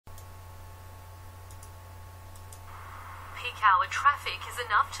peak hour traffic is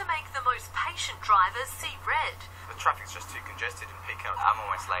enough to make the most patient drivers see red. The traffic's just too congested in peak hour. I'm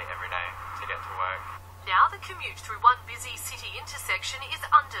almost late every day to get to work. Now the commute through one busy city intersection is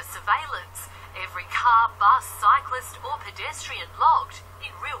under surveillance. Every car, bus, cyclist or pedestrian logged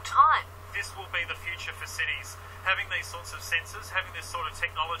in real time. This will be the future for cities, having these sorts of sensors, having this sort of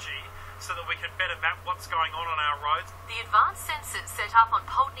technology so that we can better map what's going on our roads. The advanced sensors set up on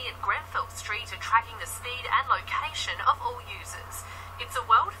Pulteney and Grenfell Street are tracking the speed and location of all users. It's a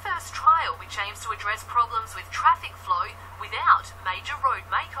world-first trial which aims to address problems with traffic flow without major road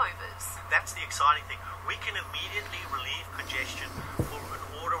makeovers. That's the exciting thing. We can immediately relieve congestion for an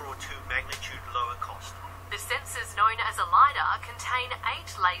order or two magnitude lower cost. The sensors, known as a LiDAR, contain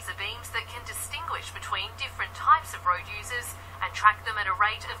 8 laser beams that can distinguish between different types of road users and track them at a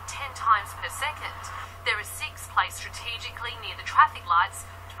rate of 10 times per second. There are 6 placed strategically near the traffic lights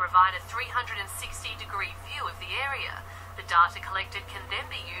to provide a 360-degree view of the area. The data collected can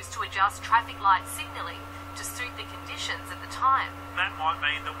then be used to adjust traffic light signalling to suit the conditions at the time. That might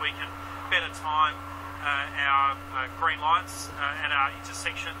mean that we can better time our green lights at our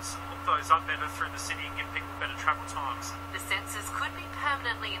intersections, hook those up better through the city and give people better travel times. The sensors could be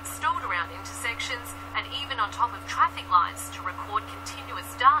permanently installed around intersections and even on top of traffic lights to record continuous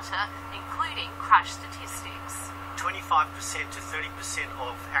data, including crash statistics. 25% to 30%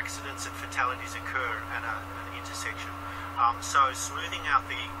 of accidents and fatalities occur at an intersection. So smoothing out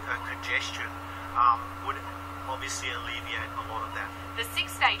the congestion would obviously alleviate a lot of that. The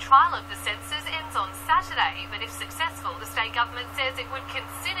 6-day trial of the sensors ends on Saturday, but if successful, the state government says it would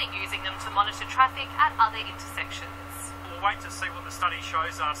consider using them to monitor traffic at other intersections. We'll wait to see what the study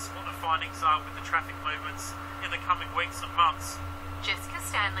shows us, what the findings are with the traffic movements in the coming weeks and months. Jessica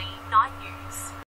Stanley, 9 News.